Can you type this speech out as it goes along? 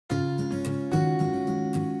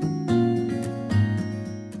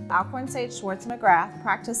Alcorn, Sage, Schwartz, Magrath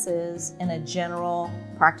practices in a general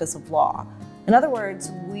practice of law. In other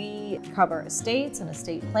words, we cover estates and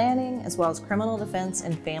estate planning, as well as criminal defense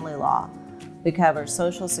and family law. We cover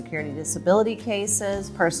Social Security disability cases,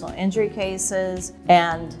 personal injury cases,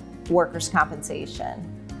 and workers' compensation.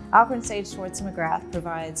 Alcorn, Sage, Schwartz, Magrath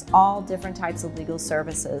provides all different types of legal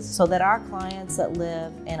services so that our clients that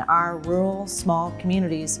live in our rural, small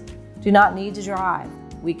communities do not need to drive.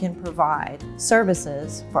 We can provide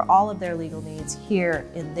services for all of their legal needs here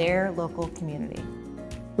in their local community.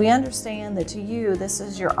 We understand that to you, this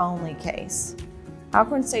is your only case.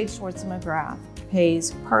 Alcorn, Sage, Schwartz, Magrath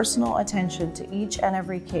pays personal attention to each and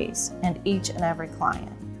every case and each and every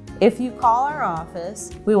client. If you call our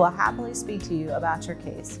office, we will happily speak to you about your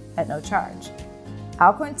case at no charge.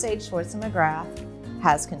 Alcorn, Sage, Schwartz, Magrath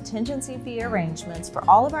has contingency fee arrangements for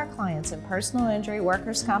all of our clients in personal injury,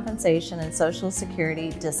 workers' compensation, and Social Security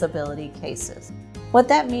disability cases. What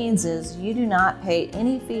that means is you do not pay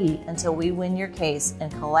any fee until we win your case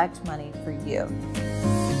and collect money for you.